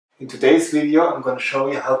In today's video I'm going to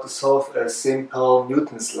show you how to solve a simple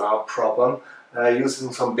Newton's law problem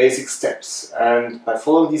using some basic steps, and by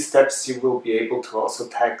following these steps you will be able to also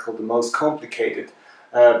tackle the most complicated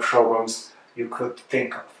problems you could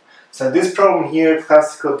think of. So in this problem here,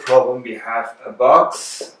 classical problem, we have a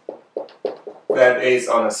box that is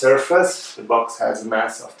on a surface. The box has a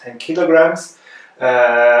mass of 10 kilograms.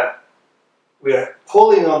 We're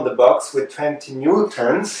pulling on the box with 20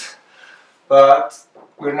 newtons, but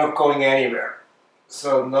we're not going anywhere.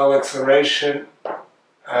 So no acceleration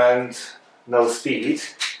and no speed.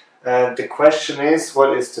 And the question is,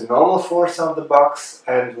 what is the normal force on the box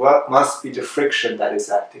and what must be the friction that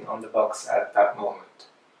is acting on the box at that moment?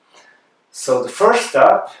 So the first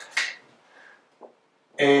step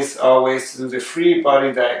is always to do the free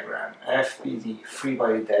body diagram, FBD, free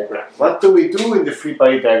body diagram. What do we do in the free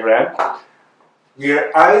body diagram? We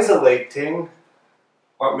are isolating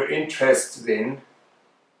what we're interested in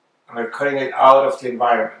and we're cutting it out of the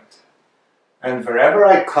environment. And wherever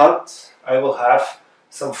I cut, I will have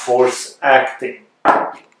some force acting.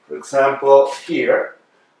 For example, here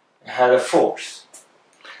I had a force.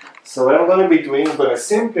 So what I'm going to be doing, I'm going to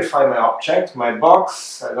simplify my object, my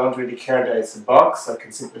box. I don't really care that it's a box, I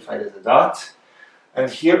can simplify it as a dot. And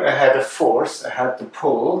here I had a force, I had to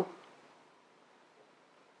pull.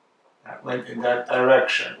 That went in that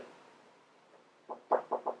direction.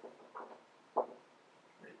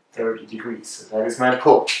 30 degrees, so that is my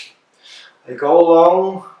pull. I go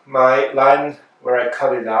along my line where I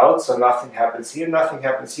cut it out, so nothing happens here, nothing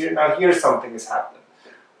happens here. Now here something is happening.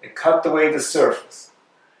 I cut away the surface.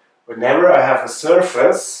 Whenever I have a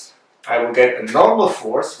surface, I will get a normal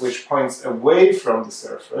force which points away from the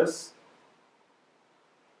surface,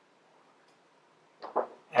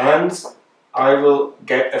 and I will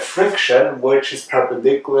get a friction which is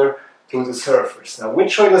perpendicular to the surface. Now,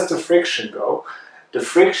 which way does the friction go? The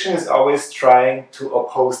friction is always trying to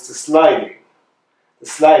oppose the sliding. The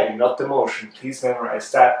sliding, not the motion. Please memorize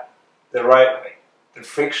that the right way. The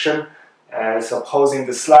friction is opposing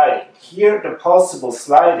the sliding. Here, the possible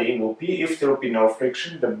sliding will be, if there would be no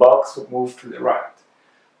friction, the box would move to the right.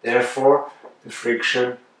 Therefore, the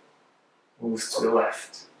friction moves to the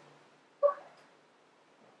left.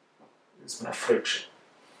 This is my friction.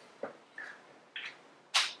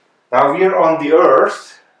 Now we are on the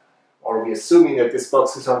Earth, or we're assuming that this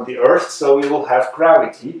box is on the Earth, so we will have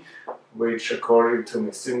gravity, which according to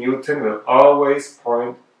Mr. Newton will always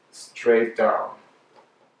point straight down.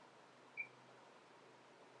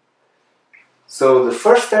 So the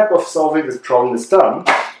first step of solving this problem is done,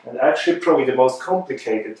 and actually probably the most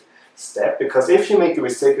complicated step, because if you make a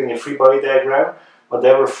mistake in your free body diagram,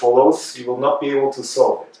 whatever follows, you will not be able to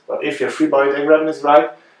solve it. But if your free body diagram is right,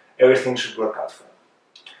 everything should work out fine.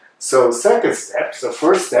 So second step, so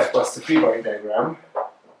first step was the free body diagram.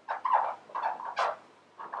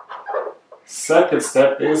 Second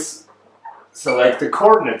step is select the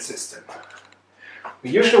coordinate system.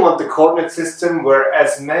 We usually want the coordinate system where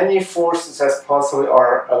as many forces as possible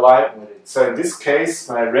are aligned with it. So in this case,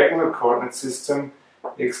 my regular coordinate system,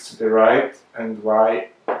 x to the right and y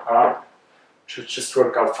up, should just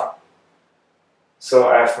work out fine. So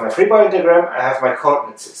I have my free body diagram, I have my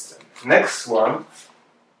coordinate system. Next one,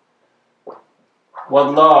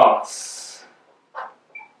 what laws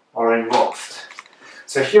are involved?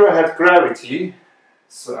 So here I have gravity.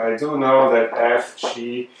 So I do know that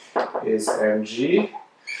Fg is mg,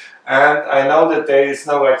 and I know that there is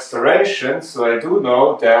no acceleration, so I do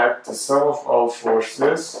know that the sum of all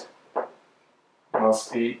forces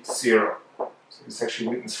must be 0. So this is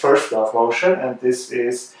actually Newton's first law of motion, and this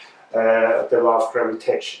is the law of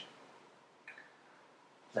gravitation.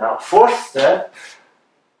 Now, fourth step,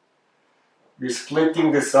 we're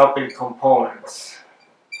splitting this up in components.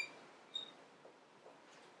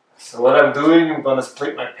 So what I'm doing, I'm going to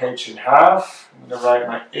split my page in half. I'm going to write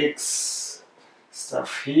my x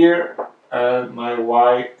stuff here and my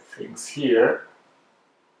y things here.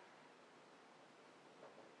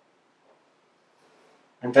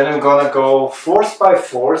 And then I'm going to go force by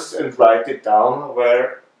force and write it down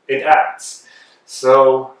where it acts.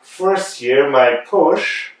 So first here, my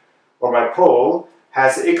push or my pull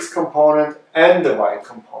has the x component and the y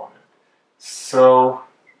component. So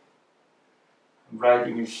I'm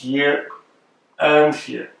writing it here and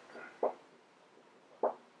here.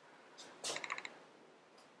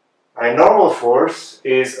 My normal force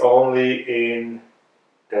is only in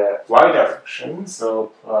the y direction,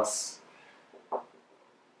 so plus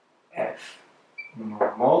F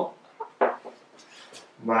normal.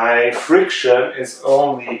 My friction is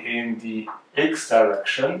only in the x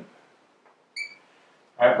direction,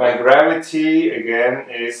 And my gravity, again,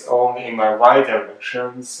 is only in my y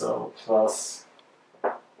direction, so plus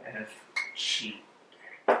Fg.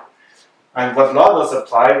 And what law does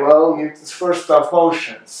apply? Well, Newton's first law of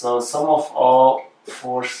motion. So sum of all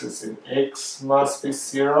forces in x must be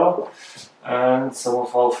 0, and sum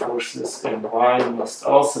of all forces in y must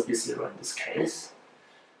also be 0 in this case.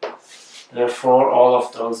 Therefore, all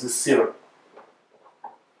of those is 0.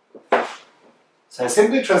 So I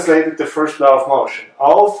simply translated the first law of motion.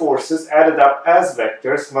 All forces added up as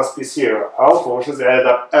vectors must be 0. All forces added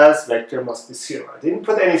up as vector must be 0. I didn't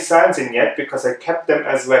put any signs in yet because I kept them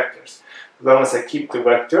as vectors. As long as I keep the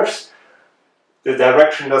vectors, the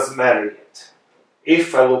direction doesn't matter yet.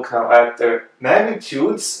 If I look now at the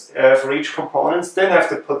magnitudes for each component, then I have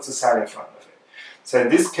to put the sign in front of it. So in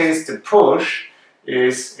this case, the push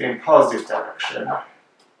is in positive direction.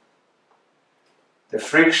 The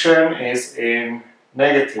friction is in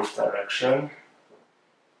negative direction,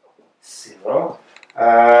 0.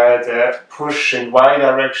 The push in y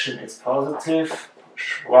direction is positive,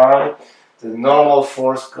 push y. The normal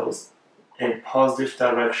force goes in positive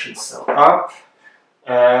direction, so up.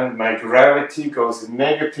 And my gravity goes in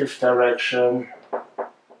negative direction,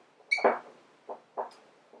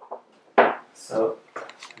 so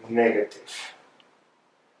negative.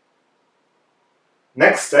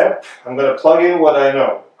 Next step, I'm going to plug in what I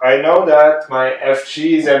know. I know that my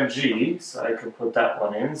Fg is mg, so I can put that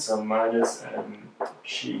one in, so minus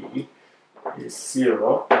mg is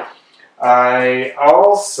 0. I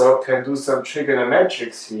also can do some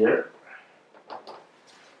trigonometrics here.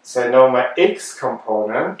 So I know my x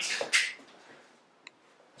component,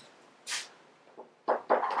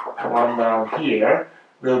 the one down here,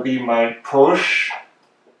 will be my push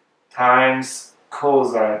times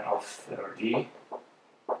cosine of 30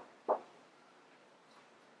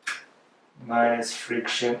 minus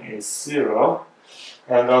friction is 0.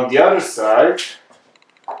 And on the other side,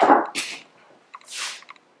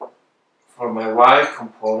 for my y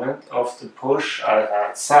component of the push, I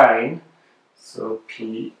had sine, so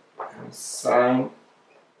P times sine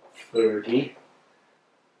 30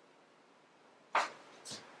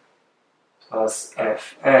 plus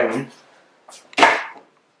Fn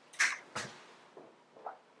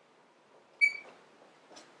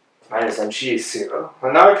minus mg is 0.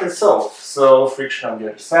 And now I can solve. So friction on the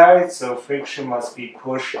other side, so friction must be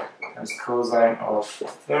push times cosine of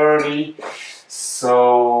 30.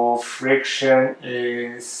 So friction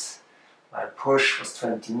is, my push was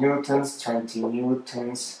 20 newtons times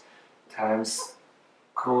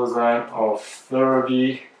cosine of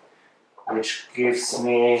 30, which gives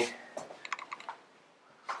me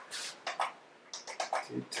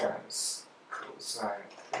 2 times cosine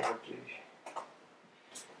 30.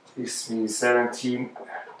 Gives me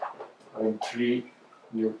 17.3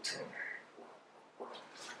 Newton.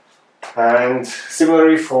 And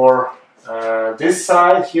similarly for this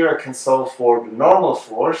side, here I can solve for the normal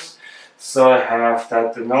force. So I have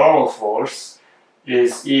that the normal force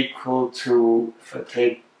is equal to, if I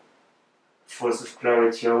take force of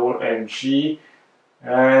gravity over mg,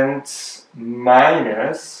 and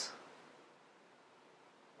minus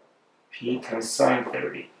p times sine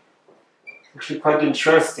 30. Actually quite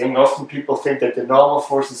interesting. Often people think that the normal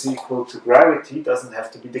force is equal to gravity. Doesn't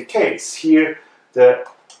have to be the case. Here the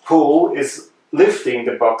pull is lifting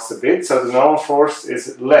the box a bit, so the normal force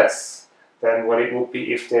is less than what it would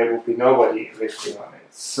be if there would be nobody lifting on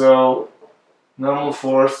it. So normal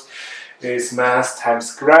force is mass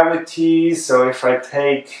times gravity. So if I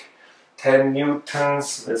take 10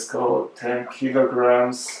 newtons, let's go 10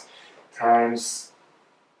 kilograms times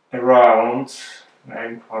around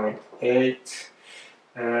 9.8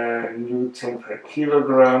 Newton per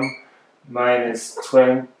kilogram minus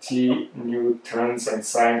 20 newtons, and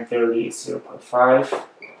sine 30 is 0.5.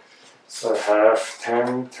 So I have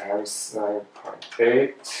 10 times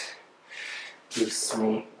 9.8 gives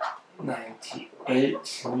me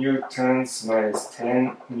 98 newtons minus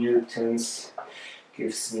 10 newtons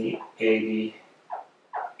gives me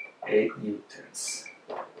 88 newtons.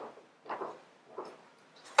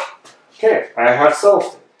 Okay, I have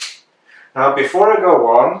solved it. Now before I go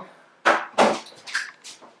on,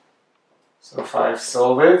 so 5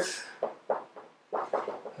 solve it,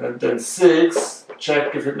 and then 6,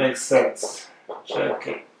 check if it makes sense. Check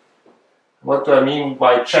it. What do I mean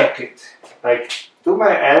by check it? Like, do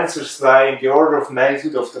my answers lie in the order of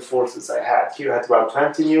magnitude of the forces I had? Here I had about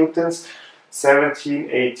 20 newtons,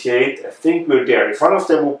 17, 88, I think we're there. If one of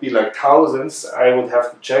them would be like thousands, I would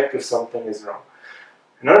have to check if something is wrong.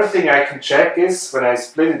 Another thing I can check is when I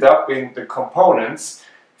split it up in the components,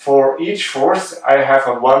 for each force I have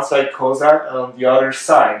on one side cosine and on the other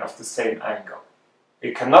sine of the same angle.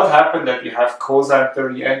 It cannot happen that you have cosine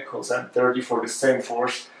 30 and cosine 30 for the same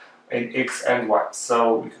force in x and y.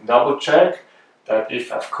 So we can double check that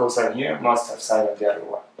if I have cosine here, I must have sine on the other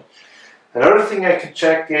one. Another thing I can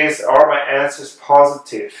check is, are my answers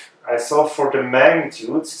positive? I solve for the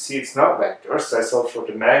magnitudes. See, it's not vectors, so I solve for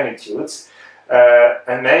the magnitudes.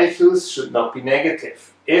 And magnitudes should not be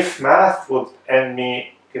negative. If math would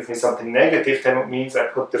give me something negative, then it means I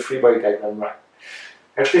put the free body diagram right.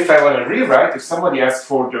 Actually, if I want to rewrite, if somebody asks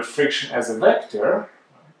for the friction as a vector,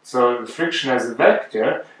 so the friction as a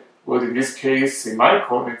vector would in this case, in my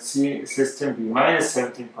coordinate system, be minus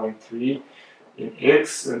 17.3 in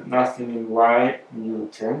x and nothing in y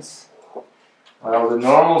newtons. While the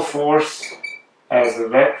normal force as a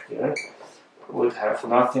vector would have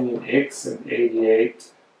nothing in x and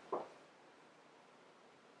 88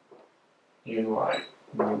 in y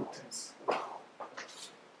newtons.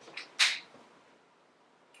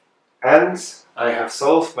 And I have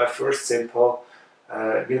solved my first simple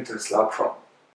Newton's law problem.